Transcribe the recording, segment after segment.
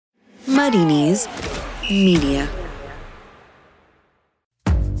Muddy Knees Media.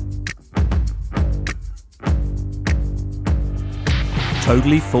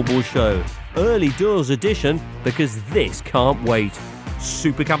 Totally Football Show. Early doors edition, because this can't wait.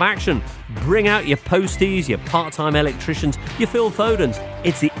 Super Cup action. Bring out your posties, your part-time electricians, your Phil Fodens.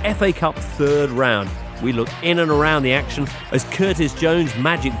 It's the FA Cup third round. We look in and around the action as Curtis Jones'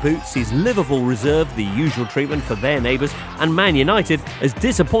 magic boot sees Liverpool reserve the usual treatment for their neighbours, and Man United as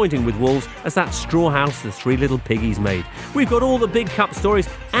disappointing with Wolves as that straw house the three little piggies made. We've got all the big cup stories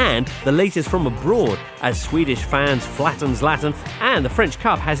and the latest from abroad as Swedish fans flatten Zlatan, and the French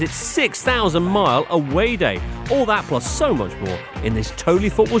Cup has its 6,000-mile away day. All that plus so much more in this Totally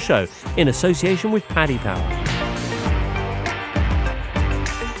Football Show in association with Paddy Power.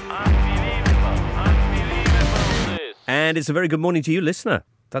 And it's a very good morning to you, listener.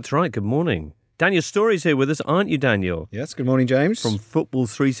 That's right, good morning. Daniel Story's here with us, aren't you, Daniel? Yes, good morning, James. From Football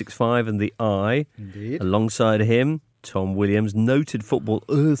 365 and The Eye. Indeed. Alongside him, Tom Williams, noted football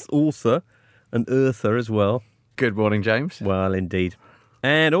author and earther as well. Good morning, James. Well, indeed.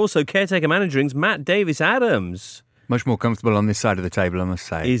 And also caretaker managering's Matt Davis-Adams. Much more comfortable on this side of the table, I must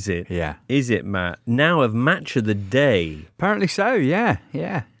say. Is it? Yeah. Is it, Matt? Now of Match of the Day. Apparently so, yeah.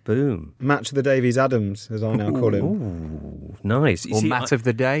 Boom. Match of the Davies-Adams, as I now call him. Ooh, nice. You Or see, Matt of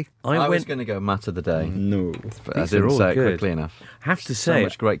the Day. I was going to go Matt of the Day, No. but I These are didn't all say it good. quickly enough. Have to So say,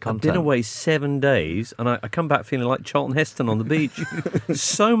 much great I've content. been away 7 days and I come back feeling like Charlton Heston on the beach.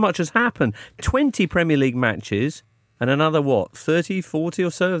 So much has happened. 20 Premier League matches and another, 30, 40 or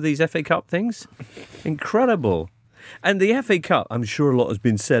so of these FA Cup things? Incredible. And the FA Cup, I'm sure a lot has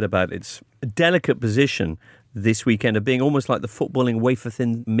been said about its delicate position this weekend of being almost like the footballing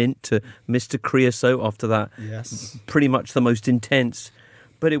wafer-thin mint to Mr. Creosote after that. Yes. Pretty much the most intense.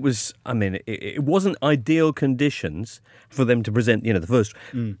 But it was, it wasn't ideal conditions for them to present, the first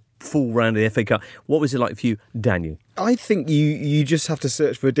full round of the FA Cup. What was it like for you, Daniel? I think you just have to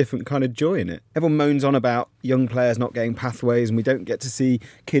search for a different kind of joy in it. Everyone moans on about young players not getting pathways and we don't get to see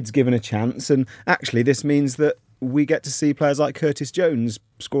kids given a chance. And actually, this means that we get to see players like Curtis Jones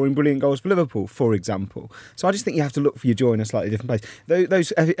scoring brilliant goals for Liverpool, for example. So I just think you have to look for your joy in a slightly different place.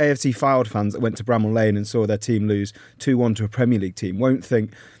 Those AFC Fylde fans that went to Bramall Lane and saw their team lose 2-1 to a Premier League team won't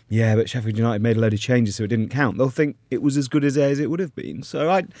think, yeah, but Sheffield United made a load of changes so it didn't count. They'll think it was as good as it would have been. So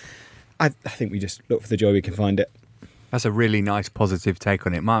I think we just look for the joy we can find it. That's a really nice positive take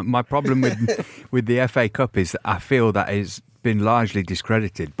on it. My problem with the FA Cup is that I feel that it's been largely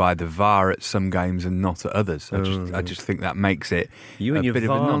discredited by the VAR at some games and not at others. I just think that makes it You and a your bit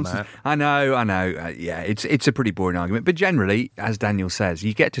VAR, of a nonsense. Matt. I know. Yeah, it's a pretty boring argument. But generally, as Daniel says,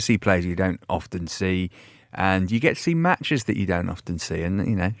 you get to see players you don't often see, and you get to see matches that you don't often see. And,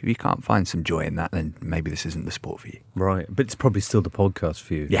 if you can't find some joy in that, then maybe this isn't the sport for you. Right, but it's probably still the podcast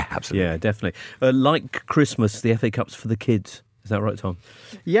for you. Yeah, absolutely. Yeah, definitely. Like Christmas, the FA Cup's for the kids. Is that right, Tom?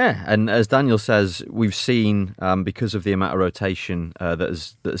 Yeah, and as Daniel says, we've seen, because of the amount of rotation that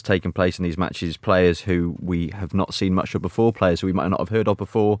has taken place in these matches, players who we have not seen much of before, players who we might not have heard of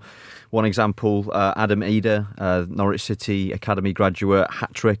before. One example, Adam Eder, Norwich City Academy graduate,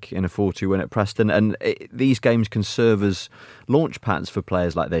 hat-trick in a 4-2 win at Preston. And these games can serve as launch pads for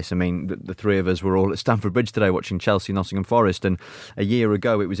players like this. I mean, the three of us were all at Stamford Bridge today watching Chelsea, Nottingham Forest, and a year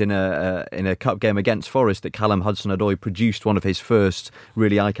ago it was in a cup game against Forest that Callum Hudson-Odoi produced one of his first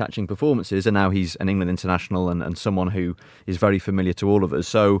really eye-catching performances, and now he's an England international and someone who is very familiar to all of us.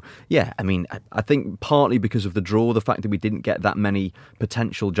 So, yeah, I think partly because of the draw, the fact that we didn't get that many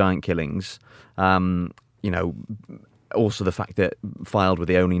potential giant killings, also the fact that Fylde were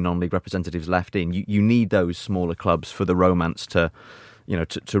the only non-league representatives left in, you need those smaller clubs for the romance to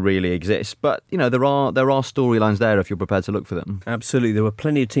really exist. But, there are storylines there if you're prepared to look for them. Absolutely. There were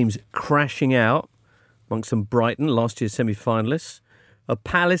plenty of teams crashing out, amongst them Brighton, last year's semi-finalists, a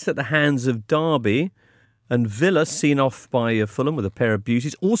Palace at the hands of Derby, and Villa seen off by Fulham with a pair of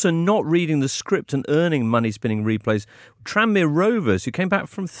beauties. Also not reading the script and earning money-spinning replays, Tranmere Rovers, who came back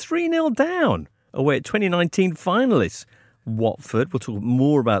from 3-0 down away at 2019 finalists Watford. We'll talk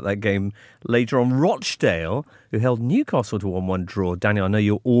more about that game later on. Rochdale, who held Newcastle to a 1-1 draw. Daniel, I know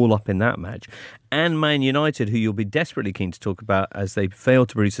you're all up in that match. And Man United, who you'll be desperately keen to talk about as they failed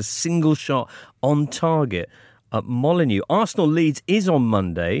to produce a single shot on target at Molineux. Arsenal Leeds is on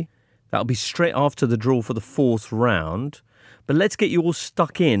Monday. That'll be straight after the draw for the fourth round. But let's get you all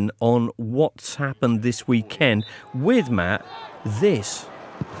stuck in on what's happened this weekend with, Matt, this.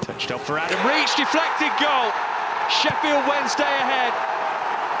 Touched up for Adam Reach, deflected goal. Sheffield Wednesday ahead.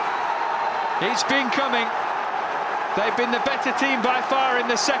 It's been coming. They've been the better team by far in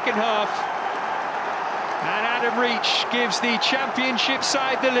the second half. And Adam Reach gives the Championship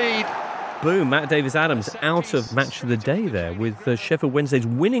side the lead. Boom, Matt Davis-Adams out of match of the day there with Sheffield Wednesday's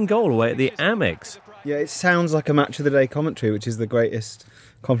winning goal away at the Amex. Yeah, it sounds like a match of the day commentary, which is the greatest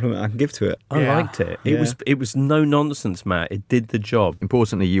compliment I can give to it. I liked it. It was no nonsense, Matt. It did the job.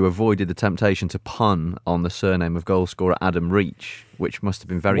 Importantly, you avoided the temptation to pun on the surname of goalscorer Adam Reach, which must have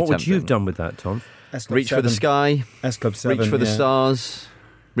been very tempting. What would you have done with that, Tom? Reach for the sky. S Club 7. Reach for the stars.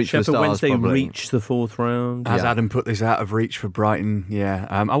 Reach Sheffield for the stars, Wednesday probably. reached the fourth round. Has Adam put this out of reach for Brighton? Yeah.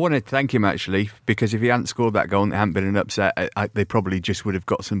 I want to thank him, actually, because if he hadn't scored that goal and there hadn't been an upset, they probably just would have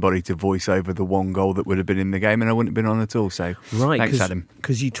got somebody to voice over the one goal that would have been in the game and I wouldn't have been on at all. So thanks, Adam.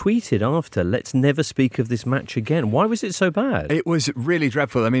 Because you tweeted after, let's never speak of this match again. Why was it so bad? It was really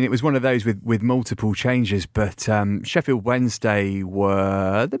dreadful. I mean, it was one of those with multiple changes, but Sheffield Wednesday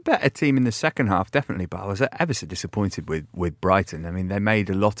were the better team in the second half, definitely, but I was ever so disappointed with Brighton. I mean, they made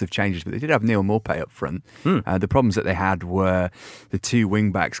a lot of changes, but they did have Neil Maupay up front. The problems that they had were the two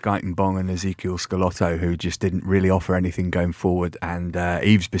wing-backs, Guyton Bong and Ezekiel Scalotto, who just didn't really offer anything going forward, and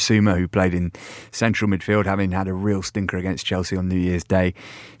Yves Bissouma, who played in central midfield, having had a real stinker against Chelsea on New Year's Day.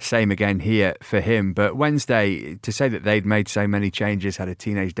 Same again here for him. But Wednesday, to say that they'd made so many changes, had a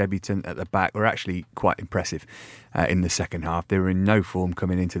teenage debutant at the back, were actually quite impressive in the second half. They were in no form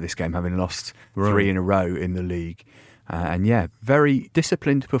coming into this game, having lost 3 in a row in the league. Very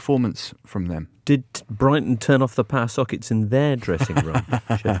disciplined performance from them. Did Brighton turn off the power sockets in their dressing room,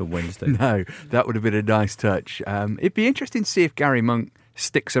 Sheffield Wednesday? No, that would have been a nice touch. It'd be interesting to see if Gary Monk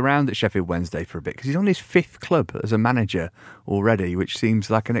sticks around at Sheffield Wednesday for a bit, because he's on his 5th club as a manager already, which seems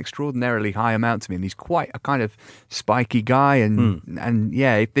like an extraordinarily high amount to me. And he's quite a kind of spiky guy. And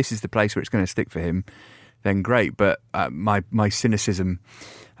yeah, if this is the place where it's going to stick for him, then great. But my cynicism,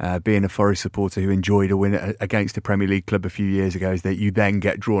 being a Forest supporter who enjoyed a win against a Premier League club a few years ago, is that you then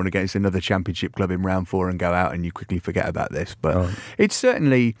get drawn against another Championship club in round 4 and go out and you quickly forget about this. But it's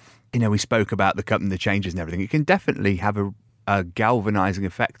certainly, we spoke about the cup and the changes and everything. It can definitely have a galvanising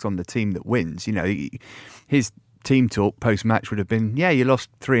effect on the team that wins. His team talk post-match would have been, you lost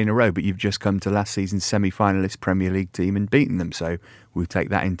 3 in a row, but you've just come to last season's semi-finalist Premier League team and beaten them. So we'll take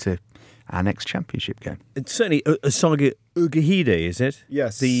that into our next Championship game. It's certainly Osagie Ugahide, is it?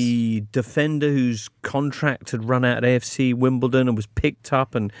 Yes. The defender whose contract had run out at AFC Wimbledon and was picked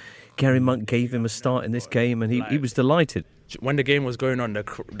up, and Gary Monk gave him a start in this game, and he was delighted. When the game was going on, the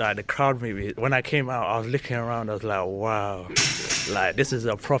crowd maybe, when I came out, I was looking around, I was like, wow, this is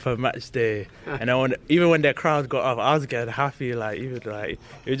a proper match day. And then even when the crowd got up, I was getting happy,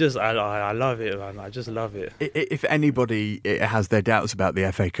 it just, I love it, man. I just love it. If anybody has their doubts about the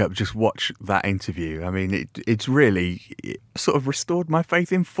FA Cup, just watch that interview. I mean, it's really sort of restored my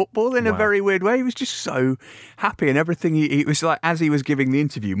faith in football in a very weird way. He was just so happy, and everything, it was like, as he was giving the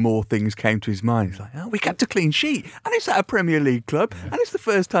interview, more things came to his mind. He's like, we kept a clean sheet, and it's at a Premier League club, and it's the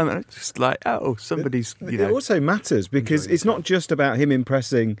first time, and it's just like, somebody's, It also matters, because it's not just about him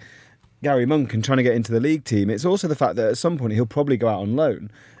impressing Gary Monk and trying to get into the league team. It's also the fact that at some point he'll probably go out on loan.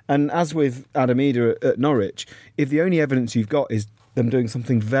 And as with Adam Idah at Norwich, if the only evidence you've got is them doing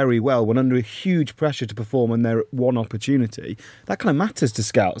something very well when under a huge pressure to perform and they're at one opportunity, that kind of matters to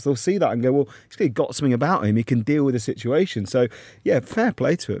scouts. They'll see that and go, well, he's clearly got something about him. He can deal with the situation. So, fair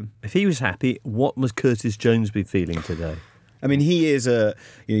play to him. If he was happy, what must Curtis Jones be feeling today? I mean, he is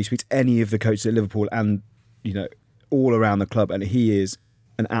you speak to any of the coaches at Liverpool and, all around the club, and he is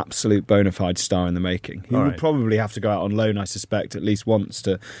an absolute bona fide star in the making. He will probably have to go out on loan, I suspect, at least once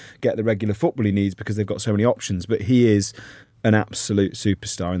to get the regular football he needs, because they've got so many options. But he is an absolute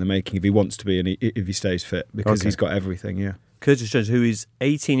superstar in the making if he wants to be and if he stays fit, because he's got everything, Curtis Jones, who is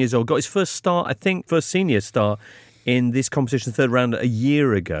 18 years old, got his first senior start in this competition, third round, a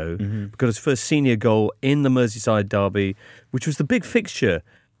year ago. Got his first senior goal in the Merseyside derby, which was the big fixture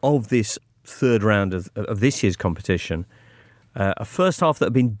of this third round of this year's competition. A first half that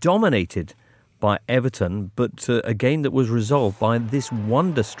had been dominated by Everton, but a game that was resolved by this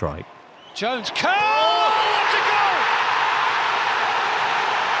wonder strike. Jones, what a goal!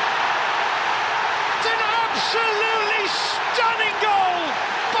 It's an absolutely stunning goal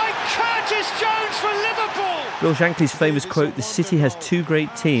by Curtis Jones for Liverpool. Bill Shankly's famous quote, "The City has 2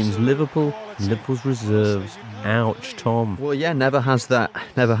 great teams, Liverpool, Liverpool's reserves." Ouch, Tom. Well, never has that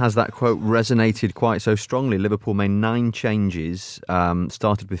quote resonated quite so strongly. Liverpool made 9 changes,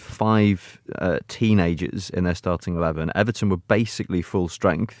 started with 5 teenagers in their starting 11. Everton were basically full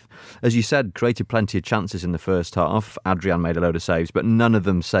strength. As you said, created plenty of chances in the first half. Adrian made a load of saves, but none of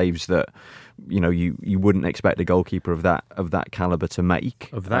them saves that you wouldn't expect a goalkeeper of that calibre to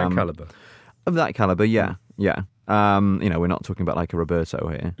make. Of that calibre? Of that calibre, yeah. We're not talking about like a Roberto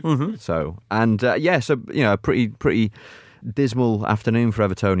here. Mm-hmm. So a pretty dismal afternoon for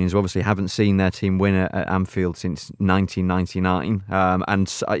Evertonians, who obviously haven't seen their team win at Anfield since 1999.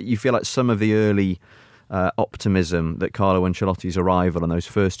 And you feel like some of the early optimism that Carlo Ancelotti's arrival and those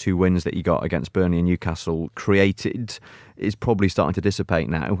first 2 wins that he got against Burnley and Newcastle created is probably starting to dissipate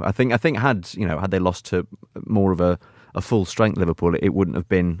now. I think had they lost to more of a full strength Liverpool, it wouldn't have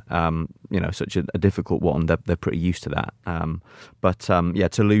been such a difficult one. They're pretty used to that. But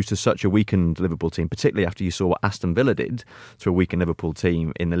to lose to such a weakened Liverpool team, particularly after you saw what Aston Villa did to a weakened Liverpool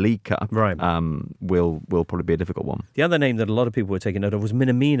team in the League Cup, right. Will probably be a difficult one. The other name that a lot of people were taking note of was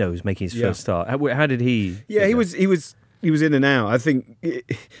Minamino, who's making his first start. How did he? Yeah, he was in and out. I think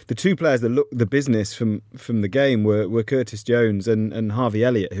the 2 players that looked the business from the game were Curtis Jones and Harvey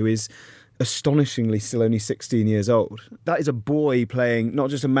Elliott, who is astonishingly still only 16 years old. That is a boy playing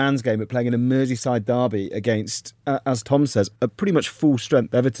not just a man's game, but playing in a Merseyside derby against, as Tom says, a pretty much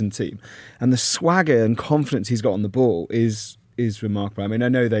full-strength Everton team. And the swagger and confidence he's got on the ball is remarkable. I mean, I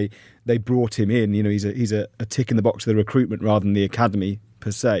know they brought him in. He's a tick in the box of the recruitment rather than the academy per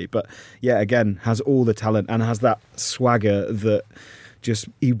se. But yeah, again, has all the talent and has that swagger that just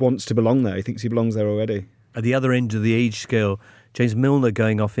he wants to belong there. He thinks he belongs there already. At the other end of the age scale, James Milner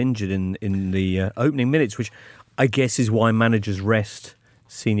going off injured in the opening minutes, which I guess is why managers rest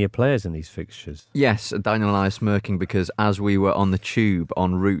senior players in these fixtures. Yes, Daniel and I are smirking because as we were on the tube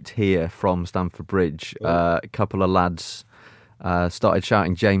en route here from Stamford Bridge, a couple of lads started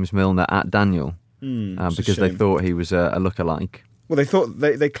shouting James Milner at Daniel because they thought he was a lookalike. Well,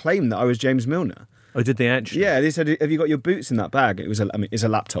 they claimed that I was James Milner. Oh, did they actually? Yeah, they said, "Have you got your boots in that bag?" It's a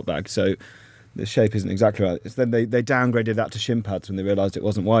laptop bag, so the shape isn't exactly right. Then they downgraded that to shin pads when they realised it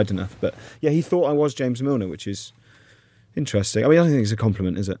wasn't wide enough. But yeah, he thought I was James Milner, which is interesting. I mean, I don't think it's a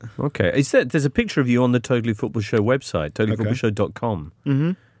compliment, is it? Okay. There's a picture of you on the Totally Football Show website, totallyfootballshow.com.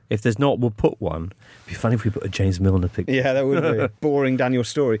 Mm-hmm. If there's not, we'll put one. It'd be funny if we put a James Milner picture. Yeah, that would be. Boring Daniel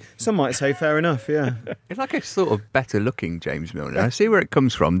story. Some might say fair enough, yeah. It's like a sort of better looking James Milner. I see where it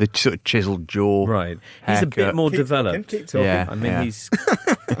comes from, the sort of chiseled jaw. Right. He's a bit more developed. Keep talking. Yeah, I mean, he's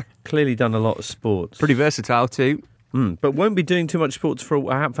clearly done a lot of sports. Pretty versatile too. But won't be doing too much sports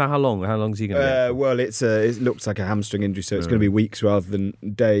for how long? How long is he going to be? Well, it looks like a hamstring injury, so it's going to be weeks rather than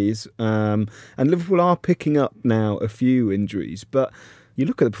days. And Liverpool are picking up now a few injuries, but you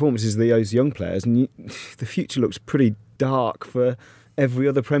look at the performances of those young players and the future looks pretty dark for every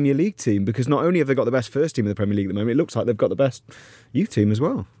other Premier League team, because not only have they got the best first team in the Premier League at the moment, it looks like they've got the best youth team as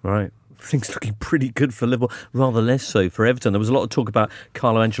well. Right. Things looking pretty good for Liverpool, rather less so for Everton. There was a lot of talk about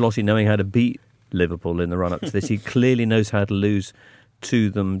Carlo Ancelotti knowing how to beat Liverpool in the run-up to this. He clearly knows how to lose to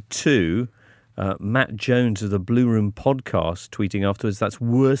them too. Matt Jones of the Blue Room podcast tweeting afterwards, "That's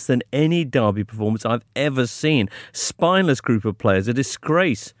worse than any derby performance I've ever seen. Spineless group of players, a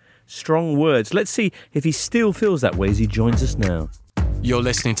disgrace." Strong words. Let's see if he still feels that way as he joins us now. You're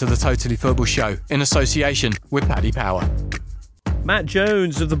listening to the Totally Football Show in association with Paddy Power. Matt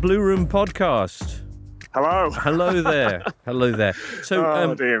Jones of the Blue Room podcast. Hello. Hello there. Hello there.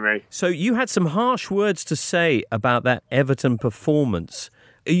 So, dear me. So you had some harsh words to say about that Everton performance.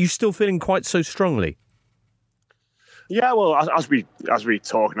 Are you still feeling quite so strongly? Yeah, well, as we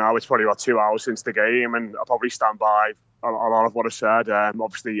talk now, it's probably about 2 hours since the game, and I'll probably stand by a lot of what I said.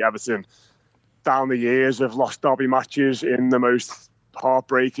 Obviously, Everton, down the years, have lost derby matches in the most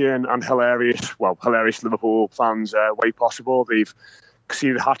heartbreaking and hilarious Liverpool fans' way possible. They've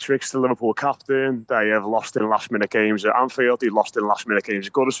conceded hat-tricks to the Liverpool captain. They have lost in last-minute games at Anfield. They've lost in last-minute games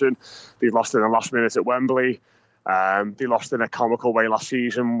at Goodison. They've lost in the last minute at Wembley. They lost in a comical way last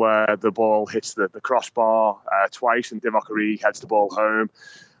season where the ball hits the crossbar twice and Divock Origi heads the ball home.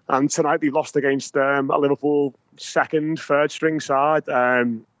 And tonight they lost against a Liverpool second, third string side.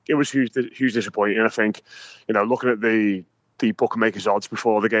 It was huge disappointing. I think, looking at the bookmakers' odds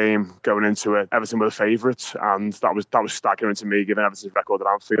before the game going into it, Everton were the favourites, and that was staggering to me given Everton's record at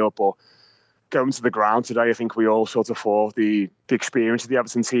Anfield. But going to the ground today, I think we all sort of thought the experience of the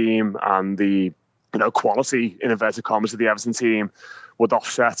Everton team and the quality, in inverted commas, of the Everton team would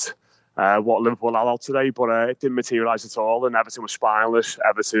offset what Liverpool allowed today, but it didn't materialise at all, and Everton was spineless.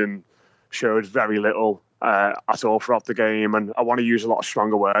 Everton showed very little at all throughout the game, and I want to use a lot of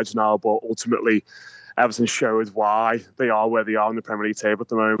stronger words now, but ultimately Everton showed why they are where they are in the Premier League table at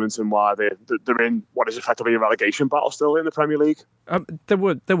the moment, and why they're in what is effectively a relegation battle still in the Premier League. There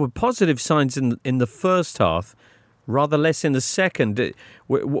were positive signs in the first half, rather less in the second.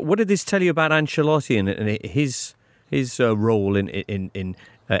 What did this tell you about Ancelotti and his role in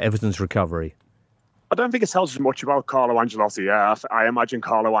Everton's recovery? I don't think it tells us much about Carlo Ancelotti. Yeah, I imagine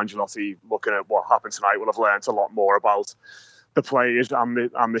Carlo Ancelotti, looking at what happened tonight, will have learned a lot more about the players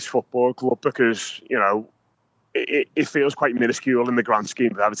and this football club, because, you know, it feels quite minuscule in the grand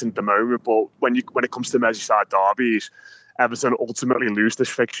scheme of Everton at the moment. But when it comes to Merseyside derbies, Everton ultimately lose this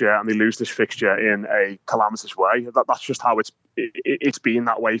fixture, and they lose this fixture in a calamitous way. That's just how it's been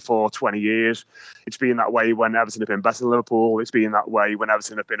that way for 20 years. It's been that way when Everton have been better than Liverpool. It's been that way when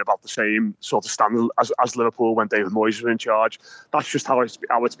Everton have been about the same sort of standard as Liverpool when David Moyes was in charge. That's just how it's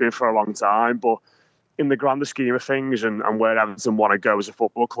been for a long time. But in the grander scheme of things and where Everton want to go as a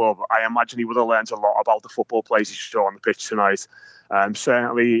football club, I imagine he would have learned a lot about the football players he saw on the pitch tonight.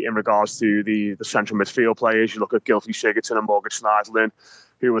 Certainly in regards to the central midfield players, you look at Gylfi Sigurdsson and Morgan Schneiderlin,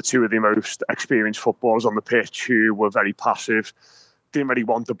 who were two of the most experienced footballers on the pitch, who were very passive, didn't really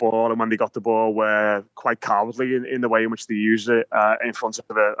want the ball, and when they got the ball were quite cowardly in the way in which they used it in front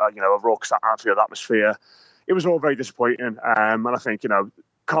of a raucous Anfield atmosphere. It was all very disappointing, and I think, you know,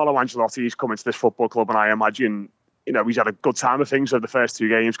 Carlo Ancelotti's coming to this football club, and I imagine, you know, he's had a good time of things over the first two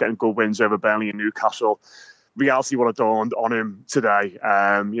games, getting good wins over Burnley and Newcastle. Reality would have dawned on him today.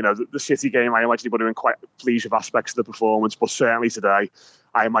 The City game, I imagine he would have been quite pleased with aspects of the performance, but certainly today,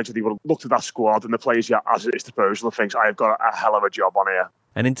 I imagine he would have looked at that squad and the players he has at his disposal and thinks, I've got a hell of a job on here.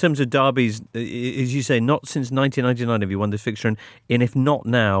 And in terms of derbies, as you say, not since 1999 have you won this fixture, and if not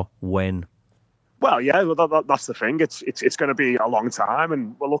now, when? Well, yeah, that's the thing. It's going to be a long time,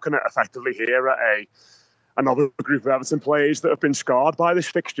 and we're looking at effectively here at another group of Everton players that have been scarred by this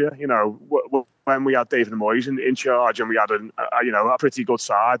fixture. You know, when we had David Moyes in charge, and we had a pretty good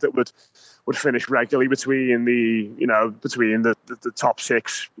side that would finish regularly between the top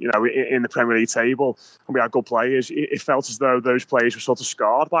six, you know, in the Premier League table, and we had good players. It felt as though those players were sort of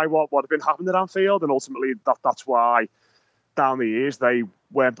scarred by what had been happening at Anfield, and ultimately that's why down the years they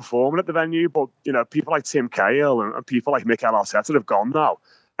weren't performing at the venue. But, you know, people like Tim Cahill and people like Mikel Arteta have gone now.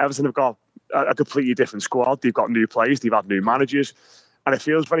 Everton have got a completely different squad. They've got new players, they've had new managers, and it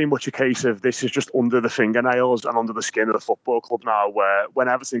feels very much a case of this is just under the fingernails and under the skin of the football club now, where when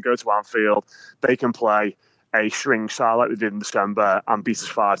Everton go to Anfield, they can play a string style like they did in December and beat us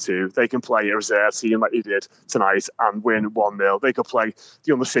 5-2. They can play a reserve team like they did tonight and win 1-0. They could play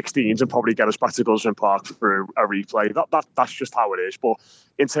the under-16s and probably get us back to Goodison Park through a replay. That's just how it is. But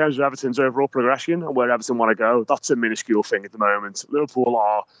in terms of Everton's overall progression and where Everton want to go, that's a minuscule thing at the moment. Liverpool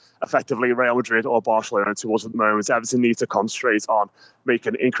are effectively Real Madrid or Barcelona to us at the moment. Everton need to concentrate on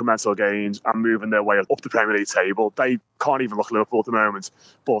making incremental gains and moving their way up the Premier League table. They can't even look at Liverpool at the moment.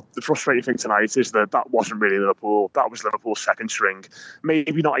 But the frustrating thing tonight is that wasn't really Liverpool. That was Liverpool's second string.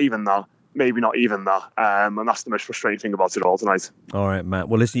 Maybe not even that. And that's the most frustrating thing about it all tonight. All right, Matt.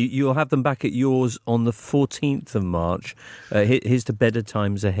 Well, listen, you'll have them back at yours on the 14th of March. Here's to better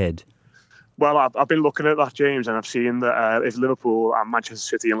times ahead. Well, I've been looking at that, James, and I've seen that if Liverpool and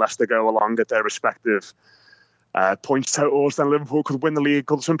Manchester City and Leicester go along at their respective points totals, then Liverpool could win the league at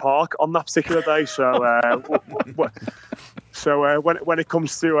Goodison Park on that particular day. So, when it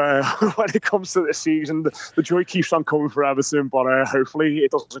comes to the season, the joy keeps on coming for Everton. But hopefully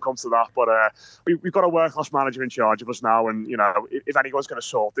it doesn't come to that. But we've got a world-class manager in charge of us now, and you know, if anyone's going to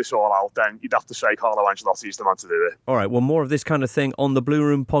sort this all out, then you'd have to say Carlo Ancelotti is the man to do it. All right. Well, more of this kind of thing on the Blue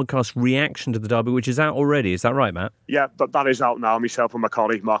Room podcast reaction to the derby, which is out already. Is that right, Matt? Yeah, that is out now. Myself and my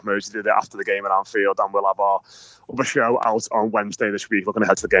colleague Mark Mosley did it after the game at Anfield, and we'll have our other show out on Wednesday this week, looking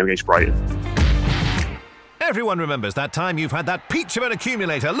ahead to the game against Brighton. Everyone remembers that time you've had that peach of an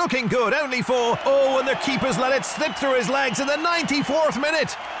accumulator looking good only for, and the keeper's let it slip through his legs in the 94th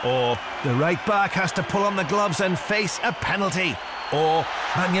minute. Or the right back has to pull on the gloves and face a penalty. Or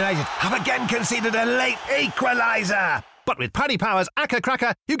Man United have again conceded a late equaliser. But with Paddy Power's Acca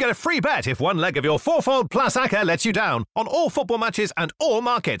Cracker, you get a free bet if one leg of your fourfold plus Acca lets you down on all football matches and all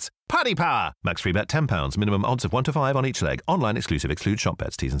markets. Paddy Power. Max free bet £10. Minimum odds of 1 to 5 on each leg. Online exclusive. Excludes shop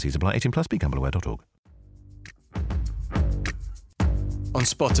bets. T's and C's apply. 18 plus. BeGambleAware.org. On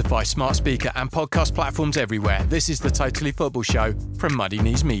Spotify, smart speaker and podcast platforms everywhere, this is the Totally Football Show from Muddy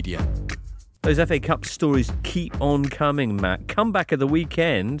Knees Media. Those FA Cup stories keep on coming, Matt. Comeback of the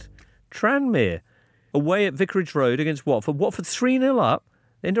weekend, Tranmere. Away at Vicarage Road against Watford. Watford 3-0 up.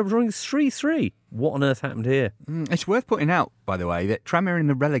 They ended up drawing 3-3. What on earth happened here? It's worth pointing out, by the way, that Tranmere are in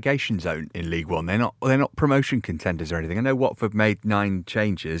the relegation zone in League One. They're not promotion contenders or anything. I know Watford made 9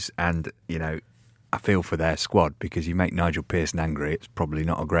 changes, and you know, I feel for their squad because you make Nigel Pearson angry. It's probably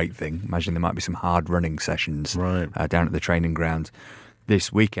not a great thing. Imagine there might be some hard running sessions down at the training ground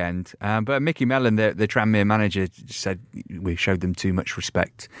this weekend. But Mickey Mellon, the Tranmere manager, said we showed them too much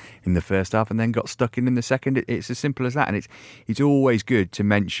respect in the first half and then got stuck in the second. It's as simple as that. And it's always good to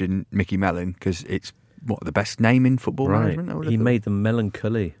mention Mickey Mellon because it's the best name in football management? I would have He thought. made them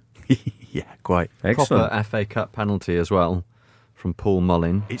melancholy. Yeah, quite. Excellent. Proper FA Cup penalty as well from Paul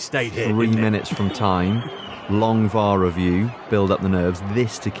Mullin. It stayed here. 3 didn't it? minutes from time. Long VAR review, build up the nerves.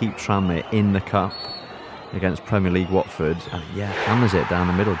 This to keep Tranmere in the cup against Premier League Watford. And hammers it down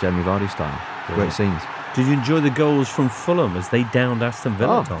the middle, Jamie Vardy style. Great scenes. Did you enjoy the goals from Fulham as they downed Aston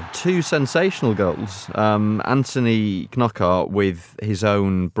Villa, Tom? 2 sensational goals. Anthony Knockart with his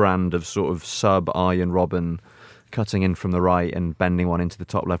own brand of sort of sub-Arjen Robben cutting in from the right and bending one into the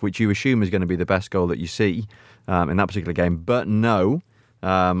top left, which you assume is going to be the best goal that you see in that particular game. But no,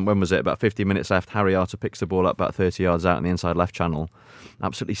 when was it? About 50 minutes left. Harry Arter picks the ball up about 30 yards out in the inside left channel.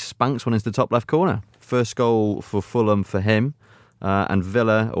 Absolutely spanks one into the top left corner. First goal for Fulham for him. And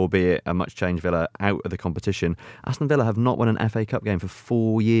Villa, albeit a much changed Villa, out of the competition. Aston Villa have not won an FA Cup game for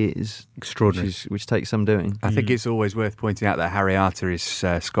 4 years. Extraordinary. Which takes some doing. I think it's always worth pointing out that Harry Arter is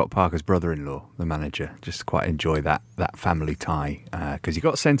Scott Parker's brother-in-law, the manager. Just quite enjoy that family tie. Because he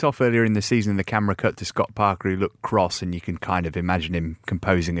got sent off earlier in the season, the camera cut to Scott Parker, who looked cross, and you can kind of imagine him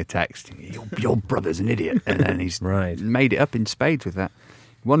composing a text. Your brother's an idiot. And then he's made it up in spades with that.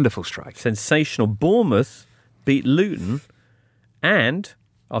 Wonderful strike. Sensational. Bournemouth beat Luton. And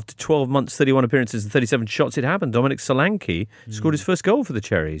after 12 months, 31 appearances and 37 shots, it happened. Dominic Solanke scored his first goal for the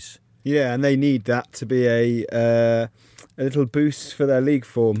Cherries. Yeah, and they need that to be a little boost for their league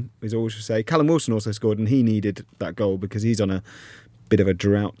form, is all we should say. Callum Wilson also scored, and he needed that goal because he's on a bit of a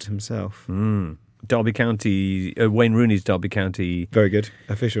drought himself. Derby County, Wayne Rooney's Derby County. Very good.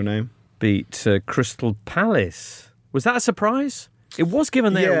 Official name. Beat Crystal Palace. Was that a surprise? It was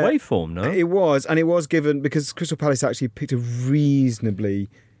given their away form, no? It was, and it was given because Crystal Palace actually picked a reasonably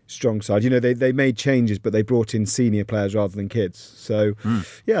strong side. You know, they made changes, but they brought in senior players rather than kids. So,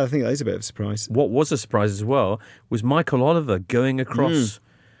 yeah, I think that is a bit of a surprise. What was a surprise as well was Michael Oliver going across.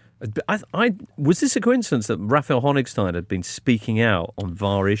 Was this a coincidence that Raphael Honigstein had been speaking out on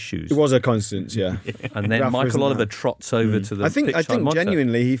VAR issues? It was a coincidence, yeah. And then Michael Oliver trots over to the I think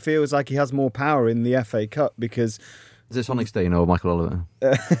genuinely he feels like he has more power in the FA Cup because... Is this Honigstein or Michael Oliver?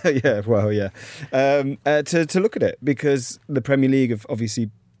 To look at it, because the Premier League have obviously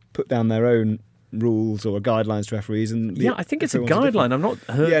put down their own rules or guidelines to referees. And I think it's a guideline. I've not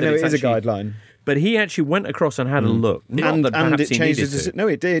heard that it is a guideline. But he actually went across and had a look. And it changed his decision. No,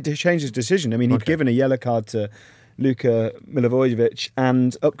 it did. It changed his decision. I mean, he'd given a yellow card to Luka Milivojevic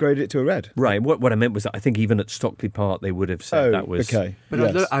and upgraded it to a red. Right. What I meant was that I think even at Stockley Park they would have said that was... okay. But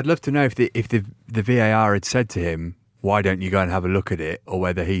yes. I'd love to know if the VAR had said to him, why don't you go and have a look at it, or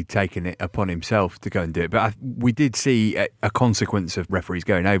whether he'd taken it upon himself to go and do it. But we did see a consequence of referees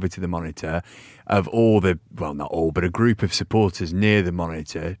going over to the monitor of not all, but a group of supporters near the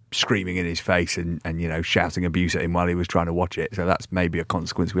monitor screaming in his face and shouting abuse at him while he was trying to watch it. So that's maybe a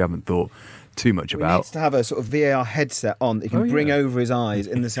consequence we haven't thought too much about. He needs to have a sort of VAR headset on that he can bring over his eyes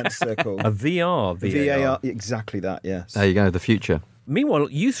in the centre circle. A VAR. Exactly that, yes. There you go, the future.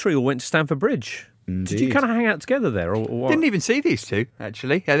 Meanwhile, you three all went to Stamford Bridge. Indeed. Did you kind of hang out together there, or what? Didn't even see these two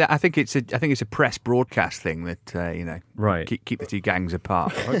actually. I think it's a press broadcast thing that right. keep the two gangs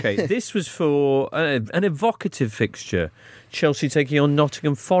apart. Okay, this was for an evocative fixture. Chelsea taking on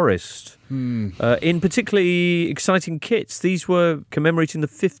Nottingham Forest in particularly exciting kits. These were commemorating the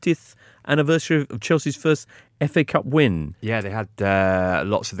 50th anniversary of Chelsea's first FA Cup win. Yeah, they had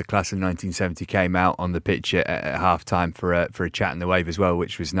lots of the class of 1970 came out on the pitch at half time for a chat in the wave as well,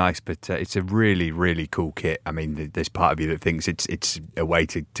 which was nice. But it's a really, really cool kit. I mean, there's part of you that thinks it's a way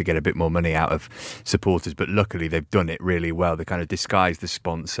to get a bit more money out of supporters, but luckily they've done it really well. They kind of disguised the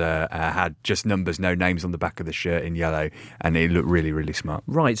sponsor, had just numbers, no names on the back of the shirt in yellow, and it looked really, really smart.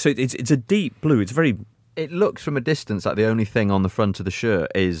 Right, so it's a deep blue. It's very... It looks from a distance like the only thing on the front of the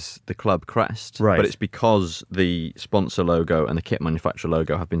shirt is the club crest. Right. But it's because the sponsor logo and the kit manufacturer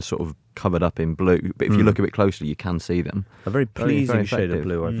logo have been sort of covered up in blue. But if you look a bit closely, you can see them. A very pleasing shade of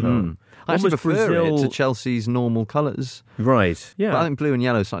blue, I felt. I actually Almost prefer Brazil... it to Chelsea's normal colours. Right, yeah. But I think blue and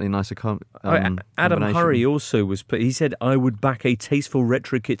yellow is slightly nicer Adam combination. Hurrey also was... He said, I would back a tasteful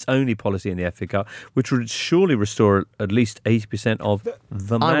retro kits only policy in the FA Cup, which would surely restore at least 80% of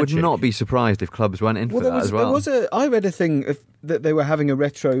the magic. I would not be surprised if clubs went in for that as well. I read a thing that they were having a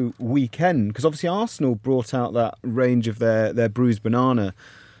retro weekend, because obviously Arsenal brought out that range of their Bruised Banana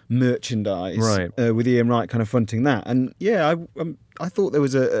merchandise, right. With Ian Wright kind of fronting that. And yeah, I thought there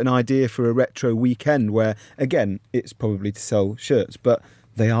was an idea for a retro weekend where, again, it's probably to sell shirts, but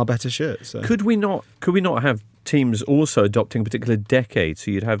they are better shirts. So. Could we not have teams also adopting a particular decade? So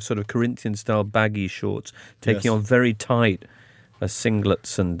you'd have sort of Corinthian-style baggy shorts taking on very tight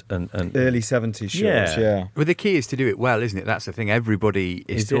singlets and early 70s shorts. Yeah. Well, the key is to do it well, isn't it? That's the thing. Everybody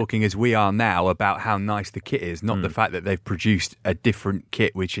is talking as we are now about how nice the kit is, not the fact that they've produced a different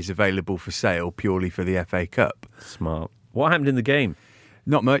kit which is available for sale purely for the FA Cup. Smart. What happened in the game?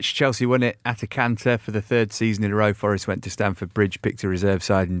 Not much. Chelsea won it at a canter for the third season in a row. Forest went to Stamford Bridge, picked a reserve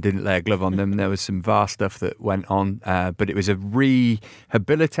side and didn't lay a glove on them. There was some VAR stuff that went on, but it was a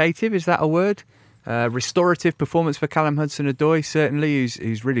rehabilitative, is that a word? Restorative performance for Callum Hudson-Odoi, certainly,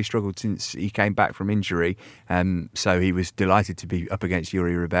 who's really struggled since he came back from injury. So he was delighted to be up against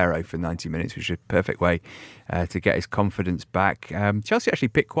Yuri Ribeiro for 90 minutes, which is a perfect way to get his confidence back. Chelsea actually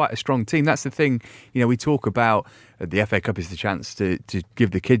picked quite a strong team. That's the thing, we talk about the FA Cup is the chance to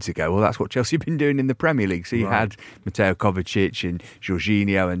give the kids a go. Well, that's what Chelsea have been doing in the Premier League. So you had Mateo Kovacic and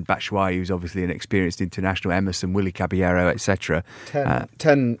Jorginho and Batshuayi, who's obviously an experienced international, Emerson, Willy Caballero, etc.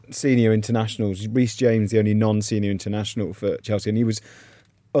 10 senior internationals. Reece James, the only non-senior international for Chelsea, and he was,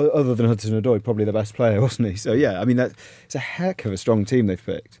 other than Hudson-Odoi, probably the best player, wasn't he? So yeah, I mean, it's a heck of a strong team they've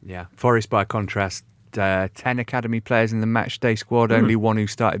picked. Yeah, Forest, by contrast, 10 academy players in the match day squad. Only one who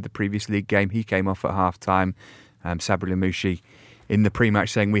started the previous league game. He came off at half time. Sabri Lamouchi in the pre-match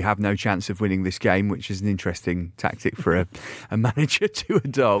saying we have no chance of winning this game, which is an interesting tactic for a manager to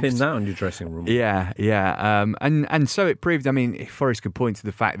adopt. Pin that on your dressing room. Yeah. And so it proved, I mean, Forest could point to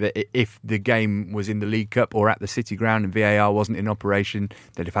the fact that if the game was in the League Cup or at the City Ground and VAR wasn't in operation,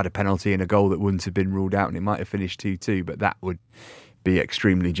 they'd have had a penalty and a goal that wouldn't have been ruled out, and it might have finished 2-2, but that would be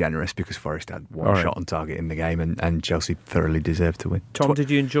extremely generous because Forest had one shot on target in the game and Chelsea thoroughly deserved to win. Tom,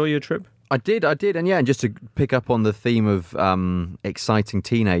 did you enjoy your trip? I did, and just to pick up on the theme of exciting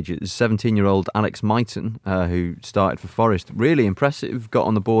teenagers, 17-year-old Alex Mighton, who started for Forest, really impressive, got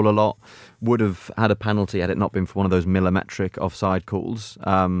on the ball a lot, would have had a penalty had it not been for one of those millimetric offside calls,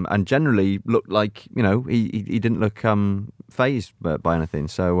 and generally looked like, he didn't look fazed by anything.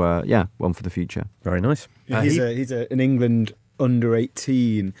 So, one for the future. Very nice. He's an England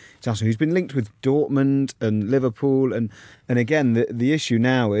under-18 international who's been linked with Dortmund and Liverpool, and again the issue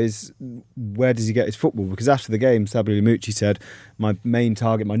now is where does he get his football, because after the game Sabri Lamouchi said my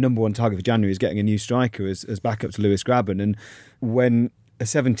number one target for January is getting a new striker as backup to Lewis Grabban, and when a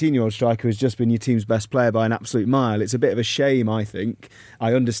 17-year-old striker has just been your team's best player by an absolute mile, it's a bit of a shame, I think.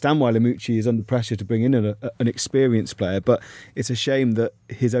 I understand why Lamouchi is under pressure to bring in an experienced player, but it's a shame that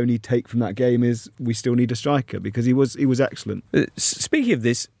his only take from that game is we still need a striker, because he was excellent. Speaking of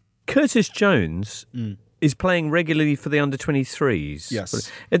this, Curtis Jones is playing regularly for the under-23s.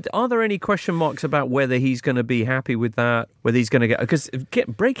 Yes. Are there any question marks about whether he's going to be happy with that, whether he's going to get... Because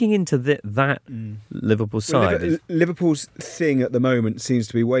breaking into that Liverpool side... Liverpool's thing at the moment seems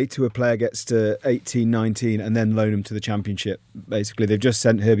to be wait till a player gets to 18, 19 and then loan him to the Championship, basically. They've just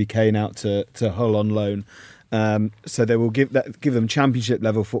sent Herbie Kane out to Hull on loan. So they will give them Championship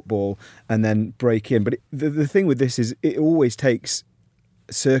level football and then break in. But the thing with this is it always takes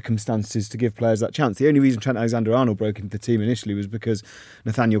circumstances to give players that chance. The only reason Trent Alexander-Arnold broke into the team initially was because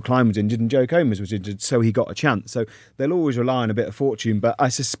Nathaniel Clyne was injured and Joe Comas was injured, so he got a chance. So they'll always rely on a bit of fortune, but I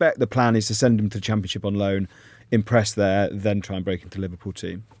suspect the plan is to send him to the Championship on loan, impress there, then try and break into the Liverpool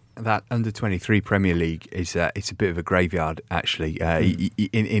team. That under-23 Premier League is it's a bit of a graveyard, actually.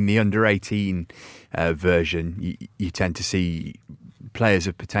 In the under-18 version, you tend to see players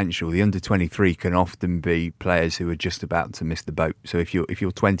of potential. The under-23 can often be players who are just about to miss the boat. So if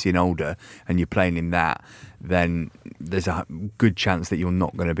you're 20 and older and you're playing in that, then there's a good chance that you're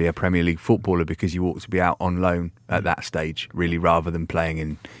not going to be a Premier League footballer because you ought to be out on loan at that stage, really, rather than playing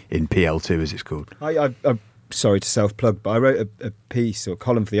in PL2, as it's called. I'm sorry to self-plug, but I wrote a piece or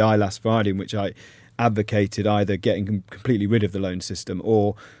column for the Eye last Friday in which I advocated either getting completely rid of the loan system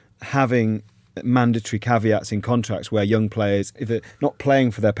or having mandatory caveats in contracts where young players, if they're not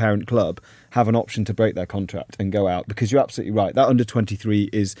playing for their parent club, have an option to break their contract and go out. Because you're absolutely right, that under-23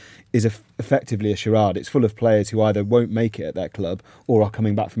 is effectively a charade. It's full of players who either won't make it at their club or are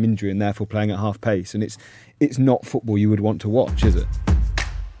coming back from injury and therefore playing at half pace, and it's not football you would want to watch, is it?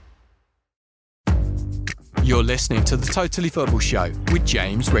 You're listening to the Totally Football Show with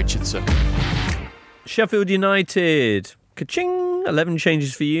James Richardson. Sheffield United, ka-ching! 11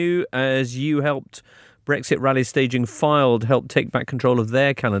 changes for you as you helped Brexit rally staging Fylde help take back control of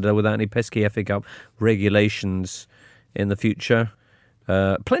their calendar without any pesky FA Cup regulations in the future.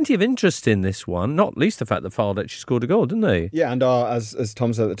 Plenty of interest in this one, not least the fact that Fylde actually scored a goal, didn't they? Yeah, and as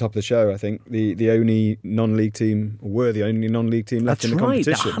Tom said at the top of the show, I think the only non-league team, were the only non-league team left in the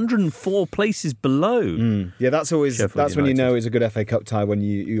competition. That's right, 104 places below. Yeah, that's always Sheffield that's United. when you know it's a good FA Cup tie, when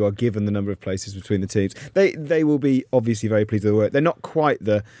you are given the number of places between the teams. They will be obviously very pleased with the work. They're not quite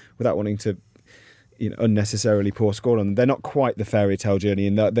without wanting to unnecessarily poor score on them. They're not quite the fairy tale journey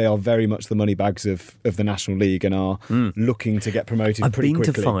in that they are very much the money bags of the National League and are looking to get promoted pretty quickly.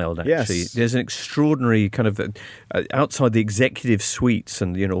 I've been to Fylde, actually. Yes. There's an extraordinary kind of outside the executive suites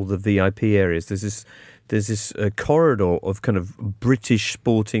and all the VIP areas. There's this corridor of kind of British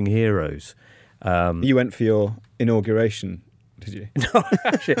sporting heroes. You went for your inauguration, did you? No,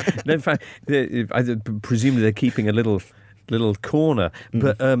 actually, no. In fact, presumably they're keeping a little corner,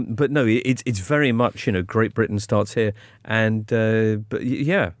 but no, it's very much Great Britain starts here, and but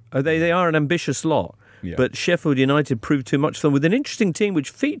yeah, they are an ambitious lot. Yeah. But Sheffield United proved too much for them with an interesting team which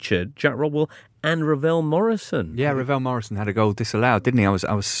featured Jack Rodwell and Ravel Morrison. Yeah, Ravel Morrison had a goal disallowed, didn't he? I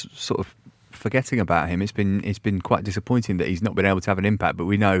was sort of forgetting about him. It's been quite disappointing that he's not been able to have an impact, but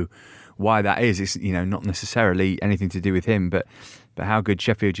we know why that is. It's not necessarily anything to do with him, but how good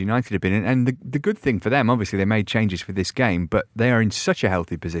Sheffield United have been. And the good thing for them, obviously they made changes for this game, but they are in such a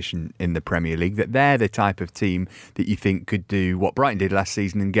healthy position in the Premier League that they're the type of team that you think could do what Brighton did last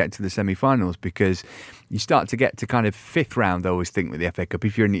season and get to the semi-finals, because you start to get to kind of fifth round, I always think, with the FA Cup.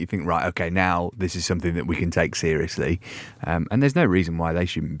 If you're in it, you think, right, okay, now this is something that we can take seriously. And there's no reason why they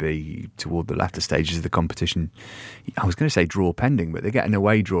shouldn't be toward the latter stages of the competition. I was going to say draw pending, but they get an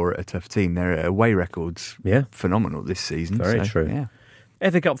away draw at a tough team. Their away record's phenomenal this season. Very true. Yeah.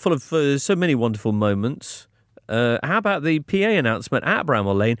 FA Cup full of so many wonderful moments. How about the PA announcement at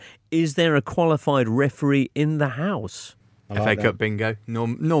Bramall Lane? Is there a qualified referee in the house? FA Cup bingo.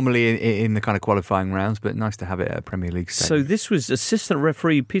 Normally in the kind of qualifying rounds, but nice to have it at a Premier League stage. So this was assistant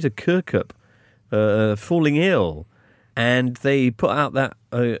referee Peter Kirkup falling ill, and they put out that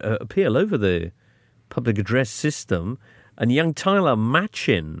appeal over the public address system, and young Tyler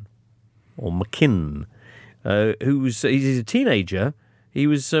Machin, he's a teenager. He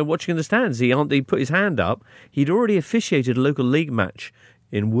was watching in the stands. He put his hand up. He'd already officiated a local league match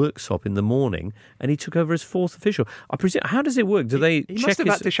in Worksop in the morning, and he took over as fourth official. I presume. How does it work? Do they? He must have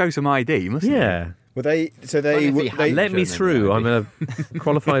had to show some ID, mustn't he? Yeah. Well, they let me through. I'm a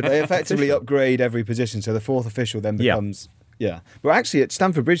qualified. They effectively upgrade every position, so the fourth official then becomes. Yeah. But actually, at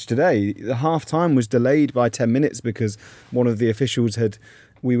Stamford Bridge today, the half time was delayed by 10 minutes because one of the officials had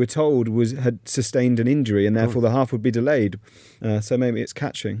sustained an injury, and therefore the half would be delayed. So maybe it's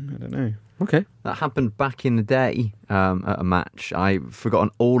catching. I don't know. Okay. That happened back in the day at a match. I've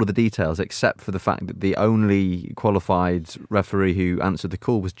forgotten all of the details except for the fact that the only qualified referee who answered the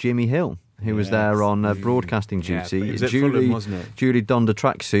call was Jimmy Hill, who was there on broadcasting duty. Yeah, it was at Fulham, wasn't it? Julie donned a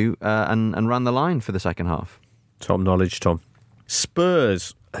tracksuit and ran the line for the second half. Top knowledge, Tom.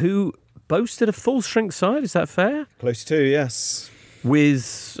 Spurs, who boasted a full-strength side, is that fair? Close to, yes.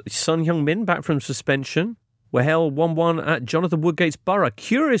 With Son Heung-min back from suspension, were held 1-1 at Jonathan Woodgate's Borough.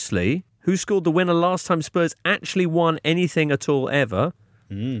 Curiously, who scored the winner last time Spurs actually won anything at all ever?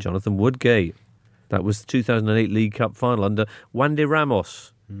 Jonathan Woodgate. That was the 2008 League Cup final under Wandy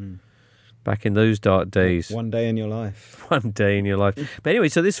Ramos. Back in those dark days. One day in your life. One day in your life. But anyway,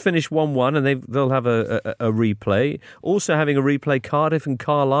 so this finished 1-1, and they'll have a replay. Also having a replay, Cardiff and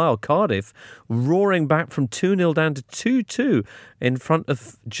Carlisle. Cardiff roaring back from 2-0 down to 2-2 in front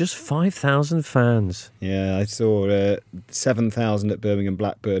of just 5,000 fans. Yeah, I saw 7,000 at Birmingham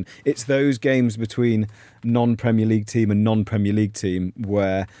Blackburn. It's those games between non-Premier League team and non-Premier League team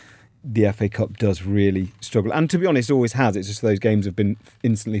where the FA Cup does really struggle, and to be honest, always has. It's just those games have been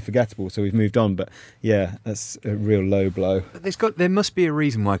instantly forgettable, so we've moved on. But yeah, that's a real low blow. There must be a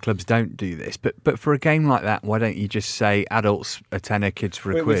reason why clubs don't do this. But for a game like that, why don't you just say adults a tenner, kids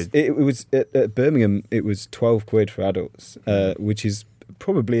for a quid? It was at Birmingham. It was 12 quid for adults, which is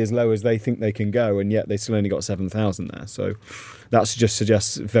probably as low as they think they can go, and yet they still only got 7,000 there. So that just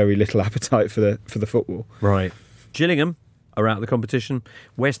suggests very little appetite for the football. Right, Gillingham are out of the competition.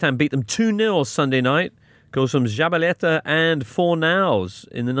 West Ham beat them 2-0 Sunday night. Goals from Zabaleta and Fornals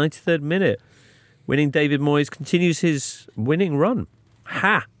in the 93rd minute. Winning David Moyes continues his winning run.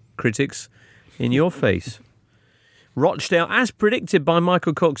 Ha! Critics, in your face. Rochdale, as predicted by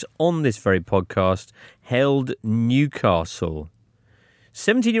Michael Cox on this very podcast, held Newcastle.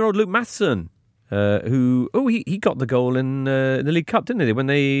 17-year-old Luke Matheson, he got the goal in the League Cup, didn't he? When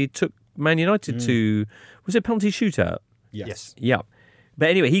they took Man United to, was it penalty shootout? Yes. Yeah.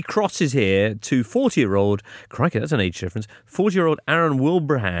 But anyway, he crosses here to 40-year-old, crikey, that's an age difference, 40-year-old Aaron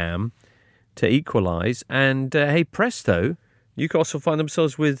Wilbraham to equalise. And hey, presto, Newcastle find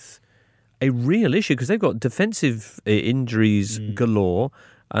themselves with a real issue because they've got defensive injuries galore,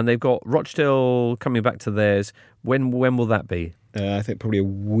 and they've got Rochdale coming back to theirs. When will that be? I think probably a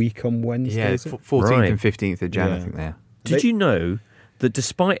week on Wednesday. Yeah, 14th and 15th of Jan, I think they are. Did you know that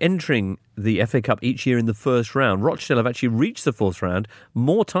despite entering the FA Cup each year in the first round, Rochdale have actually reached the fourth round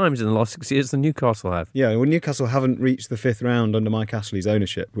more times in the last 6 years than Newcastle have. Yeah, well, Newcastle haven't reached the fifth round under Mike Ashley's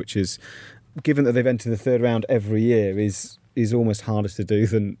ownership, which is, given that they've entered the third round every year, is almost harder to do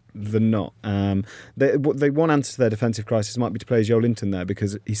than not. The one answer to their defensive crisis might be to play Joe Linton there,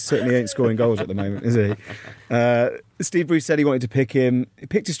 because he certainly ain't scoring goals at the moment, is he? Steve Bruce said he wanted to pick him. He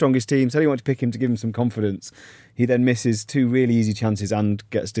picked his strongest team, said he wanted to pick him to give him some confidence. He then misses two really easy chances and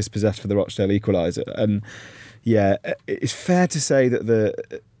gets dispossessed for the Rochdale equaliser. And yeah, it's fair to say that the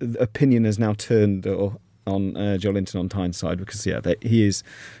opinion has now turned on Joe Linton on Tyne's side, because he is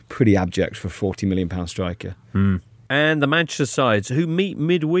pretty abject for a £40 million striker. And the Manchester sides, who meet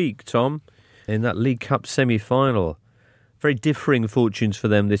midweek, Tom, in that League Cup semi-final. Very differing fortunes for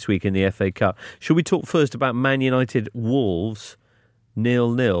them this week in the FA Cup. Shall we talk first about Man United Wolves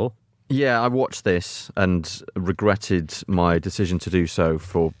 0-0? Yeah, I watched this and regretted my decision to do so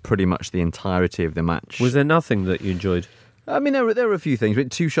for pretty much the entirety of the match. Was there nothing that you enjoyed? I mean, there were a few things. We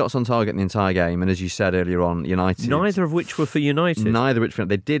had 2 shots on target in the entire game, and as you said earlier on, United... Neither of which were for United? Neither of which...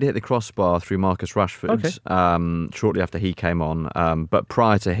 They did hit the crossbar through Marcus Rashford shortly after he came on, but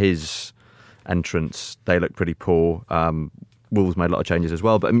prior to his entrance, they looked pretty poor. Wolves made a lot of changes as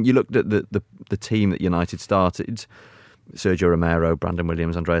well, but I mean, you looked at the team that United started: Sergio Romero, Brandon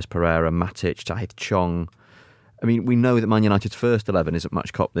Williams, Andreas Pereira, Matic, Tahith Chong. I mean, we know that Man United's first 11 isn't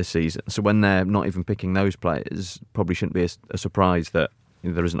much cop this season, so when they're not even picking those players, probably shouldn't be a surprise that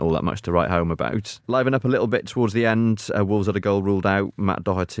there isn't all that much to write home about. Liven up a little bit towards the end. Wolves had a goal ruled out. Matt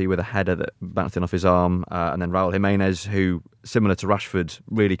Doherty with a header that bounced in off his arm, and then Raul Jimenez, who, similar to Rashford,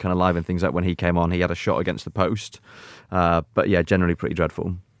 really kind of livened things up when he came on. He had a shot against the post, but yeah, generally pretty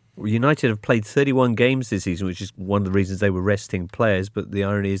dreadful. United have played 31 games this season, which is one of the reasons they were resting players, but the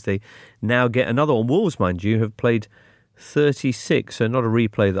irony is they now get another one. Wolves, mind you, have played 36, so not a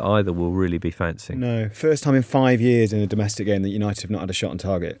replay that either will really be fancying. No, first time in 5 years in a domestic game that United have not had a shot on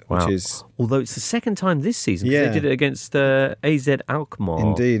target, wow. Which is... Although it's the second time this season, because they did it against AZ Alkmaar.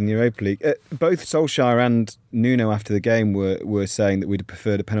 Indeed, in the Europa League. Both Solskjaer and Nuno after the game were saying that we'd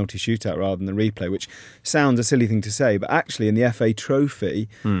preferred a penalty shootout rather than the replay, which sounds a silly thing to say, but actually in the FA Trophy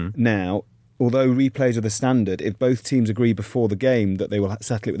now, although replays are the standard, if both teams agree before the game that they will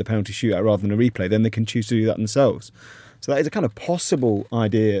settle it with a penalty shootout rather than a replay, then they can choose to do that themselves. So that is a kind of possible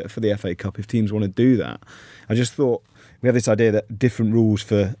idea for the FA Cup if teams want to do that. I just thought we have this idea that different rules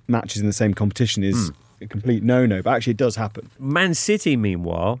for matches in the same competition is a complete no-no, but actually it does happen. Man City,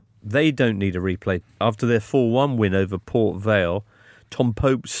 meanwhile, they don't need a replay. After their 4-1 win over Port Vale, Tom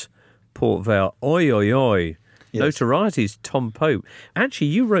Pope's Port Vale, oi, oi, oi. Yes. Notoriety's Tom Pope. Actually,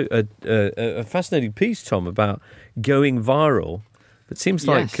 you wrote a fascinating piece, Tom, about going viral. It seems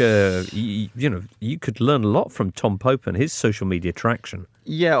like you could learn a lot from Tom Pope and his social media traction.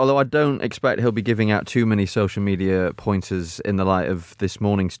 Yeah, although I don't expect he'll be giving out too many social media pointers in the light of this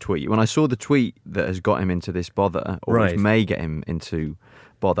morning's tweet. When I saw the tweet that has got him into this bother, or which may get him into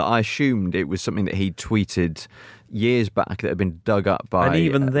bother, I assumed it was something that he tweeted years back that had been dug up by... And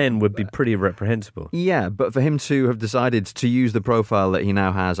even then would be pretty reprehensible. Yeah, but for him to have decided to use the profile that he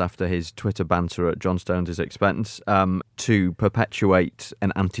now has after his Twitter banter at John Stones' expense to perpetuate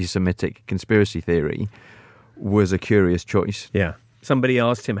an anti-Semitic conspiracy theory was a curious choice. Yeah. Somebody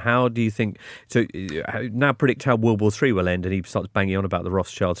asked him, how do you think... So now predict how World War III will end, and he starts banging on about the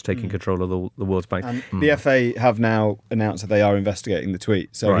Rothschilds taking control of the world's bank. And the FA have now announced that they are investigating the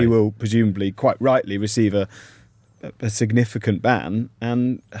tweet, so he will presumably, quite rightly, receive a significant ban.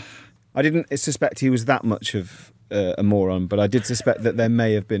 And I didn't suspect he was that much of a moron, but I did suspect that there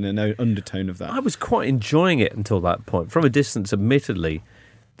may have been an undertone of that. I was quite enjoying it until that point. From a distance, admittedly,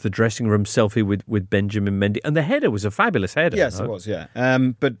 the dressing room selfie with Benjamin Mendy. And the header was a fabulous header. Yes, it was, yeah.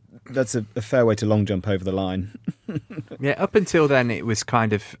 But that's a fair way to long jump over the line. Yeah, up until then, it was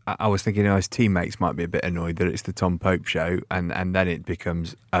kind of... I was thinking his teammates might be a bit annoyed that it's the Tom Pope show, and then it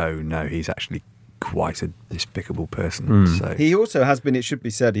becomes, oh no, he's actually quite a despicable person. So he also has been, it should be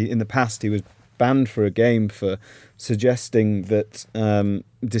said, in the past he was banned for a game for suggesting that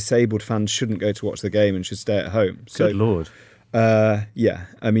disabled fans shouldn't go to watch the game and should stay at home. Good Lord. Yeah,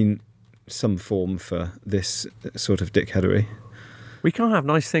 I mean, some form for this sort of dickheadery. We can't have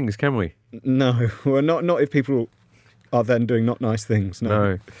nice things, can we? No, well, not if people are then doing not nice things.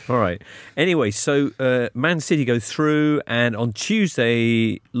 No. All right. Anyway, so Man City go through, and on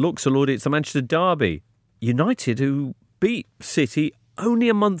Tuesday, looks a Lord, it's the Manchester Derby. United, who beat City only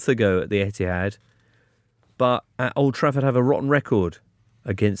a month ago at the Etihad, but at Old Trafford have a rotten record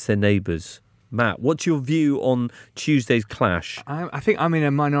against their neighbours, Matt, what's your view on Tuesday's clash? I think I'm in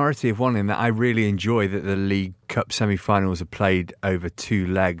a minority of one in that I really enjoy that the League Cup semi-finals are played over 2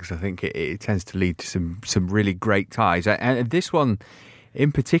 legs. I think it tends to lead to some really great ties. And this one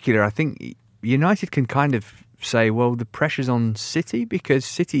in particular, I think United can kind of say, well, the pressure's on City because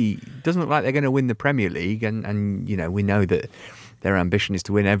City doesn't look like they're going to win the Premier League, and we know that their ambition is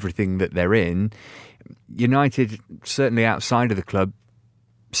to win everything that they're in. United, certainly outside of the club,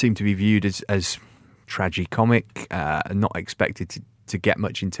 seem to be viewed as tragicomic, not expected to get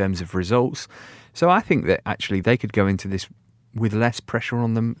much in terms of results. So I think that actually they could go into this with less pressure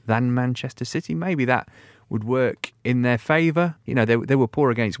on them than Manchester City. Maybe that would work in their favour. They were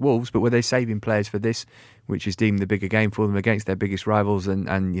poor against Wolves, but were they saving players for this, which is deemed the bigger game for them against their biggest rivals, and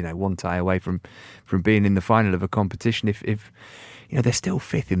one tie away from being in the final of a competition? If they're still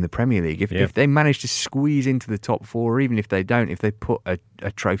 5th in the Premier League. If they manage to squeeze into the top 4, or even if they don't, if they put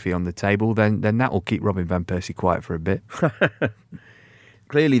a trophy on the table, then that will keep Robin van Persie quiet for a bit.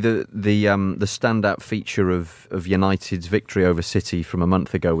 Clearly, the standout feature of United's victory over City from a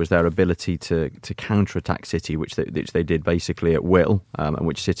month ago was their ability to counter-attack City, which they did basically at will, and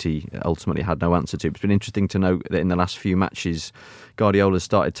which City ultimately had no answer to. It's been interesting to note that in the last few matches, Guardiola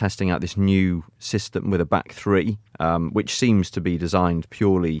started testing out this new system with a back 3, which seems to be designed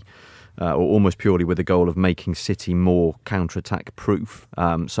purely or almost purely with the goal of making City more counter-attack proof.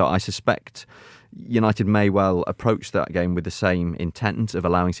 So I suspect United may well approach that game with the same intent of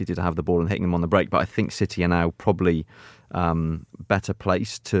allowing City to have the ball and hitting them on the break, but I think City are now probably better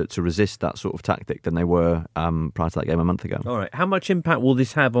placed to resist that sort of tactic than they were prior to that game a month ago. All right, how much impact will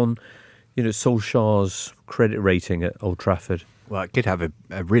this have on Solskjaer's credit rating at Old Trafford? Well, it could have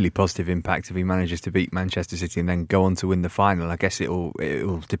a really positive impact if he manages to beat Manchester City and then go on to win the final. I guess it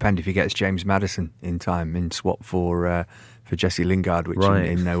will depend if he gets James Maddison in time in swap for Jesse Lingard, which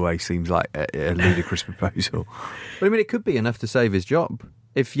in no way seems like a ludicrous proposal. But I mean, it could be enough to save his job.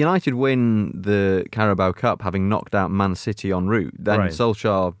 If United win the Carabao Cup, having knocked out Man City en route, then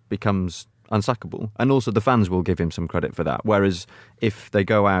Solskjaer becomes unsackable. And also the fans will give him some credit for that. Whereas if they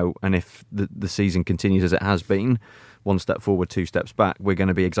go out and if the season continues as it has been, 1 step forward, 2 steps back, we're going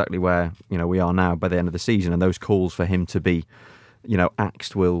to be exactly where we are now by the end of the season. And those calls for him to be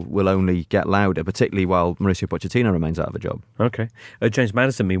axed will only get louder, particularly while Mauricio Pochettino remains out of a job. Okay. James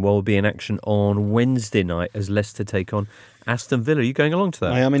Maddison, meanwhile, will be in action on Wednesday night as Leicester take on Aston Villa. Are you going along to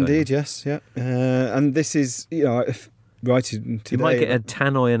that? I am indeed, yes. Yeah. And this is, today. You might get a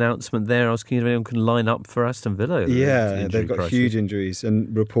Tannoy announcement there asking if anyone can line up for Aston Villa. Yeah, they've got huge injuries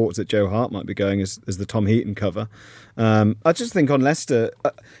and reports that Joe Hart might be going as the Tom Heaton cover. I just think on Leicester,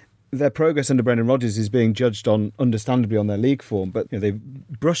 their progress under Brendan Rodgers is being judged understandably on their league form, but they've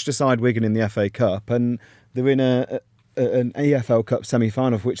brushed aside Wigan in the FA Cup and they're in an EFL Cup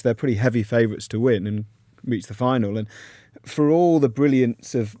semi-final, for which they're pretty heavy favourites to win and reach the final. And for all the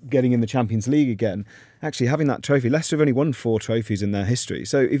brilliance of getting in the Champions League again, actually having that trophy, Leicester have only won 4 trophies in their history.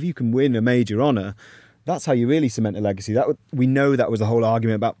 So if you can win a major honour, that's how you really cement a legacy. We know that was the whole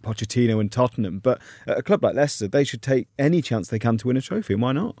argument about Pochettino and Tottenham, but at a club like Leicester, they should take any chance they can to win a trophy, and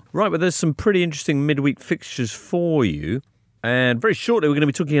why not? Right, but there's some pretty interesting midweek fixtures for you, and very shortly we're going to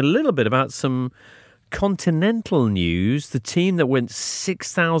be talking a little bit about some continental news, the team that went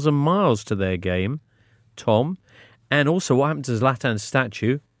 6,000 miles to their game, Tom, and also what happened to Zlatan's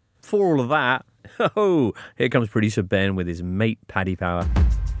statue. For all of that, here comes producer Ben with his mate Paddy Power.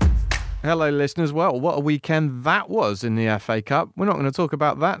 Hello, listeners. Well, what a weekend that was in the FA Cup. We're not going to talk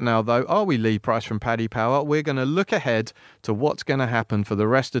about that now, though, are we, Lee Price from Paddy Power? We're going to look ahead to what's going to happen for the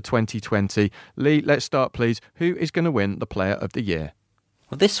rest of 2020. Lee, let's start, please. Who is going to win the Player of the Year?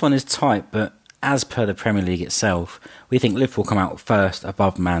 Well, this one is tight, but as per the Premier League itself, we think Liverpool come out first,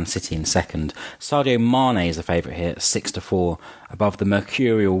 above Man City in second. Sadio Mane is the favourite here at 6-4, above the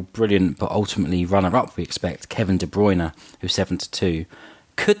mercurial, brilliant, but ultimately runner-up, we expect, Kevin De Bruyne, who's 7-2.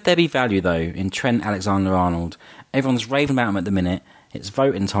 Could there be value, though, in Trent Alexander-Arnold? Everyone's raving about him at the minute. It's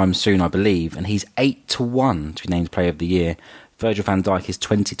voting time soon, I believe, and he's 8-1 to be named Player of the Year. Virgil van Dijk is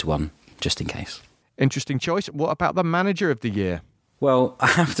 20-1, just in case. Interesting choice. What about the Manager of the Year? Well, I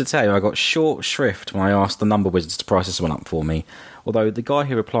have to tell you, I got short shrift when I asked the number wizards to price this one up for me. Although the guy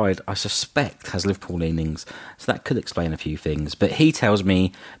who replied, I suspect, has Liverpool leanings, so that could explain a few things. But he tells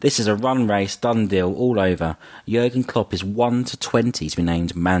me this is a run race, done deal, all over. Jurgen Klopp is 1-20 to be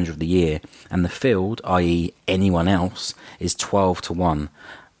named Manager of the Year, and the field, i.e. anyone else, is 12-1.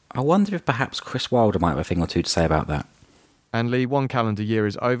 I wonder if perhaps Chris Wilder might have a thing or two to say about that. And Lee, one calendar year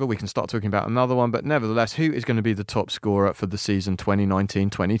is over. We can start talking about another one, but nevertheless, who is going to be the top scorer for the season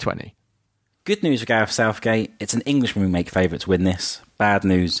 2019-2020? Good news for Gareth Southgate, it's an Englishman we make favourite to win this. Bad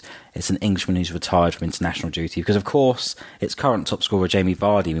news, it's an Englishman who's retired from international duty because, of course, it's current top scorer Jamie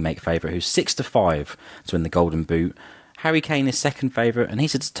Vardy we make favourite, who's 6-5 to win the Golden Boot. Harry Kane is second favourite, and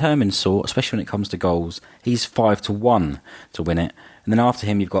he's a determined sort, especially when it comes to goals. He's 5-1 to win it. And then after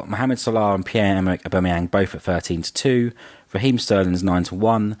him, you've got Mohamed Salah and Pierre-Emerick Aubameyang both at 13-2. Raheem Sterling's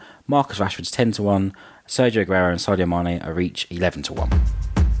 9-1. Marcus Rashford's 10-1. Sergio Aguero and Sadio Mane are each 11-1.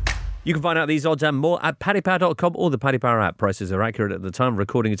 You can find out these odds and more at paddypower.com or the Paddy Power app. Prices are accurate at the time of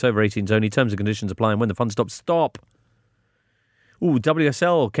recording. It's over 18s only. Terms and conditions apply, and when the fun stops, stop. Ooh,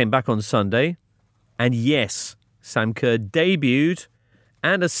 WSL came back on Sunday. And yes, Sam Kerr debuted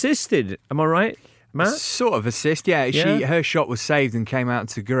and assisted. Am I right, Matt? Sort of assist, yeah. Her shot was saved and came out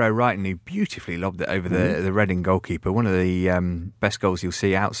to Guro Wrighton, who beautifully lobbed it over the Reading goalkeeper. One of the best goals you'll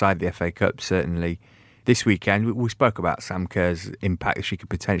see outside the FA Cup, certainly. This weekend, we spoke about Sam Kerr's impact that she could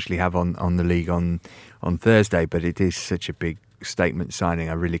potentially have on the league on Thursday, but it is such a big statement signing.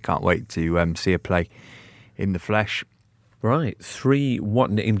 I really can't wait to see her play in the flesh. Right,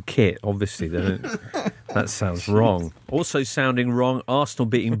 3-1 in kit, obviously. That sounds wrong. Also sounding wrong, Arsenal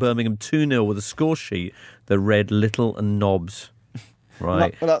beating Birmingham 2-0 with a score sheet that read Little and Knobs.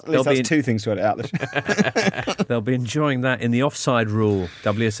 Right. Well, at least that's two things to edit out. They'll be enjoying that in the Offside Rule,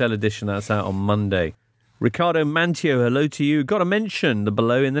 WSL edition. That's out on Monday. Ricardo Mantio, hello to you. Got to mention the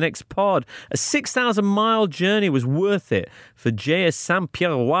below in the next pod. A 6,000-mile journey was worth it for JS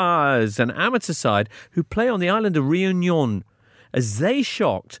Saint-Pierrois, an amateur side who play on the island of Réunion, as they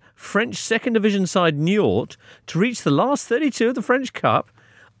shocked French second division side Niort to reach the last 32 of the French Cup.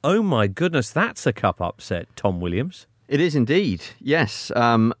 Oh my goodness, that's a cup upset, Tom Williams. It is indeed, yes.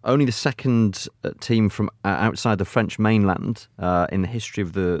 Only the second team from outside the French mainland in the history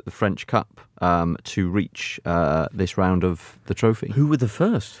of the French Cup to reach this round of the trophy. Who were the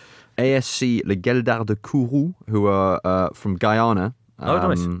first? ASC Le Gueldard de Kourou, who are from Guyana. Oh,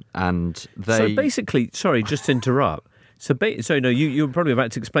 nice. And they... So basically, sorry, just to interrupt. So no, you were probably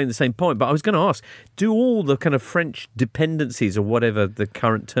about to explain the same point, but I was going to ask, do all the kind of French dependencies, or whatever the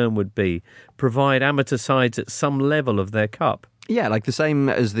current term would be, provide amateur sides at some level of their cup? Yeah, like the same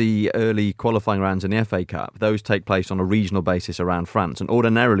as the early qualifying rounds in the FA Cup. Those take place on a regional basis around France. And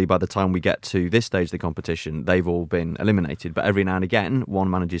ordinarily, by the time we get to this stage of the competition, they've all been eliminated. But every now and again, one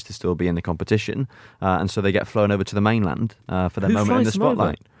manages to still be in the competition. And so they get flown over to the mainland for their moment in the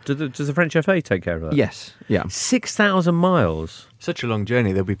spotlight. Does the French FA take care of that? Yes, yeah. 6,000 miles. Such a long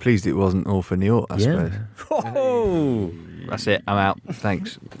journey, they'll be pleased it wasn't all for Niort, I suppose. Oh! That's it, I'm out.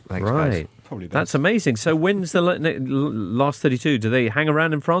 Thanks right. Guys. That's amazing. So when's the last 32? Do they hang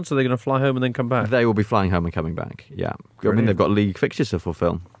around in France, or are they going to fly home and then come back? They will be flying home and coming back, yeah. Brilliant. I mean, they've got league fixtures to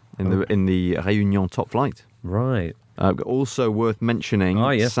fulfil in the Réunion top flight. Right. Also worth mentioning,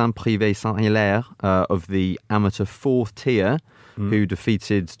 yeah. Saint-Privé Saint-Hilaire of the amateur fourth tier, who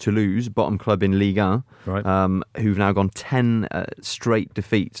defeated Toulouse, bottom club in Ligue 1, right. Who've now gone 10 straight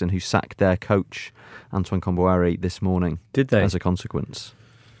defeats and who sacked their coach, Antoine Comboiré, this morning. Did they? As a consequence.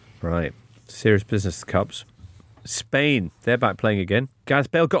 Right. Serious business, the Cups. Spain, they're back playing again. Gareth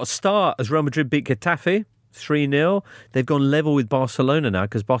Bale got a start as Real Madrid beat Getafe 3-0. They've gone level with Barcelona now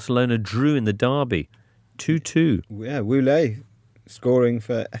because Barcelona drew in the derby 2-2. Yeah, Woulet scoring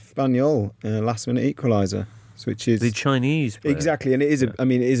for Espanyol, last-minute equaliser, which is the Chinese player. Exactly, and it is. It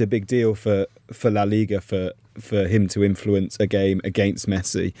is a big deal for La Liga for him to influence a game against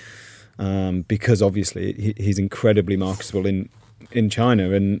Messi, because obviously he's incredibly marketable in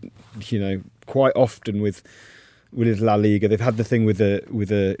China, and quite often with La Liga, they've had the thing with it was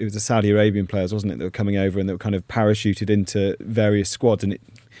the Saudi Arabian players, wasn't it, that were coming over and they were kind of parachuted into various squads, and it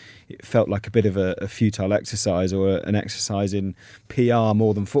felt like a bit of a futile exercise, or an exercise in PR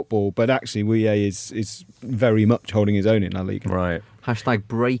more than football. But actually, Wouillet is very much holding his own in La Liga. Right. Hashtag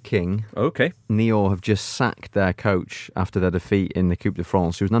breaking. Okay. Niort have just sacked their coach after their defeat in the Coupe de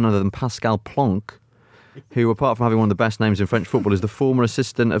France, who was none other than Pascal Planck, who, apart from having one of the best names in French football, is the former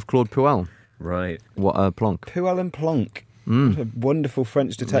assistant of Claude Puel. Right. What Planck? Puel and Planck. What a wonderful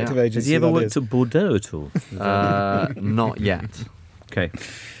French detective agency. Has he ever worked at Bordeaux at all? Not yet. Okay.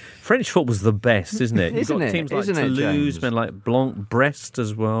 French football's the best, isn't it? You've got teams like Toulouse, men like Blanc, Brest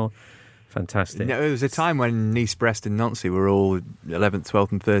as well. Fantastic. There was a time when Nice, Brest and Nancy were all 11th,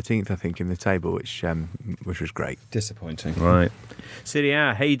 12th and 13th, I think, in the table, which was great. Disappointing. Right. Serie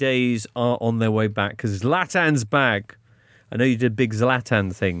A heydays are on their way back because Zlatan's back. I know you did a big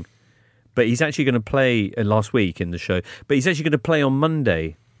Zlatan thing, but he's actually going to play last week in the show, but he's actually going to play on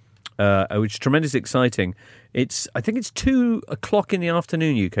Monday. which is tremendously exciting. I think it's 2:00 in the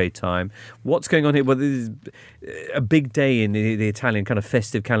afternoon UK time. What's going on here? Well, this is a big day in the Italian kind of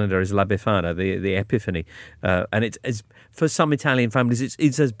festive calendar is La Befana, the Epiphany, and it's for some Italian families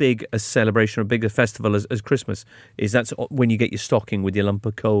it's as big a celebration or big a festival as Christmas is. That's when you get your stocking with your lump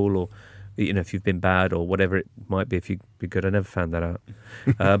of coal, or if you've been bad or whatever it might be. If you'd be good, I never found that out.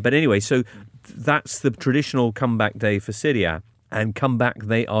 But anyway, so that's the traditional comeback day for Serie A, and comeback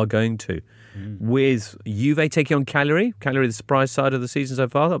they are going to. With Juve taking on Cagliari, the surprise side of the season so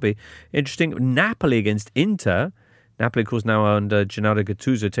far. That'll be interesting. Napoli against Inter. Napoli, of course, now under Gennaro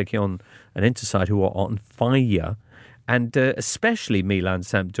Gattuso, taking on an Inter side who are on fire. And especially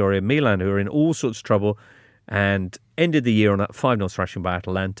Sampdoria. Milan, who are in all sorts of trouble and ended the year on that 5-0 thrashing by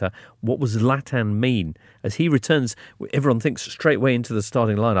Atalanta. What was Zlatan mean? As he returns, everyone thinks straight away into the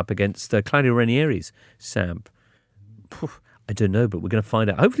starting lineup against Claudio Ranieri's Samp. I don't know, but we're going to find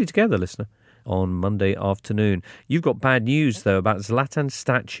out. Hopefully together, listener, on Monday afternoon. You've got bad news, though, about Zlatan's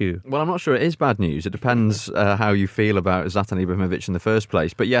statue. Well, I'm not sure it is bad news. It depends how you feel about Zlatan Ibrahimovic in the first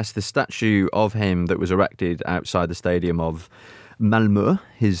place. But yes, the statue of him that was erected outside the stadium of Malmö,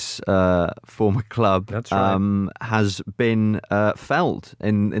 his former club, That's right. has been felled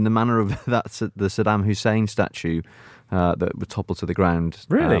in the manner of the Saddam Hussein statue that were toppled to the ground.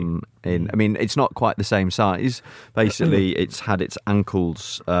 Really? It's not quite the same size. Basically, it's had its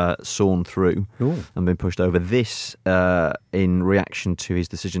ankles sawn through and been pushed over. This in reaction to his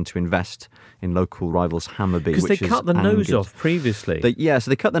decision to invest in local rivals Hammarby. Because they cut the nose off previously. So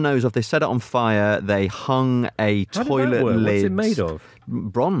they cut the nose off. They set it on fire. They hung a toilet lid. What's it made of?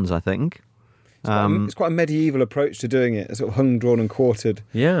 Bronze, I think. It's quite a medieval approach to doing it, a sort of hung, drawn and quartered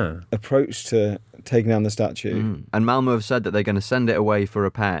approach to taking down the statue. And Malmö have said that they're going to send it away for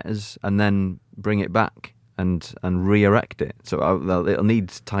repairs and then bring it back and re-erect it. So it'll need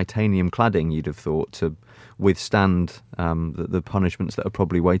titanium cladding, you'd have thought, to withstand the punishments that are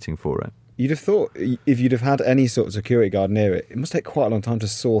probably waiting for it. You'd have thought if you'd have had any sort of security guard near it, it must take quite a long time to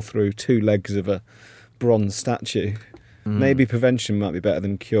saw through 2 legs of a bronze statue. Maybe prevention might be better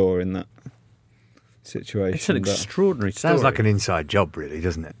than cure in that situation. It's an extraordinary story. Sounds like an inside job, really,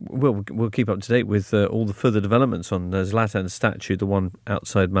 doesn't it? We'll keep up to date with all the further developments on Zlatan's statue, the one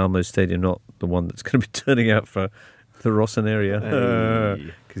outside Malmö Stadium, not the one that's going to be turning out for the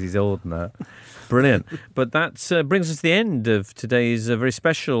Rossonera, because he's old and that. Brilliant. But that brings us to the end of today's very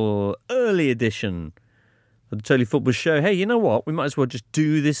special early edition of the Totally Football Show. Hey, you know what? We might as well just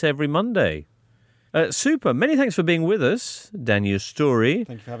do this every Monday. Super. Many thanks for being with us. Daniel Story.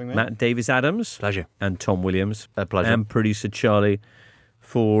 Thank you for having me. Matt Davis-Adams. Pleasure. And Tom Williams. A pleasure. And producer Charlie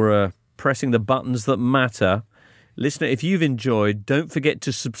for pressing the buttons that matter. Listener, if you've enjoyed, don't forget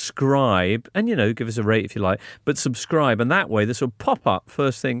to subscribe and, give us a rate if you like, but subscribe. And that way, this will pop up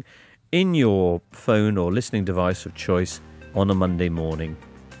first thing in your phone or listening device of choice on a Monday morning,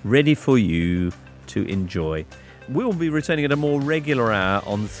 ready for you to enjoy. We'll be returning at a more regular hour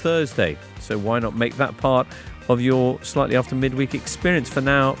on Thursday, so why not make that part of your slightly after midweek experience? For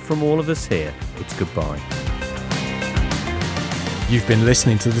now, from all of us here, it's goodbye. You've been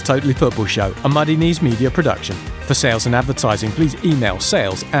listening to The Totally Football Show, a Muddy Knees Media production. For sales and advertising, please email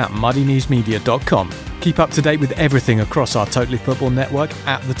sales@muddykneesmedia.com. Keep up to date with everything across our Totally Football network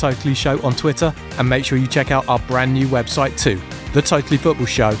at The Totally Show on Twitter, and make sure you check out our brand new website too,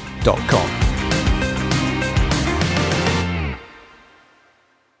 thetotallyfootballshow.com.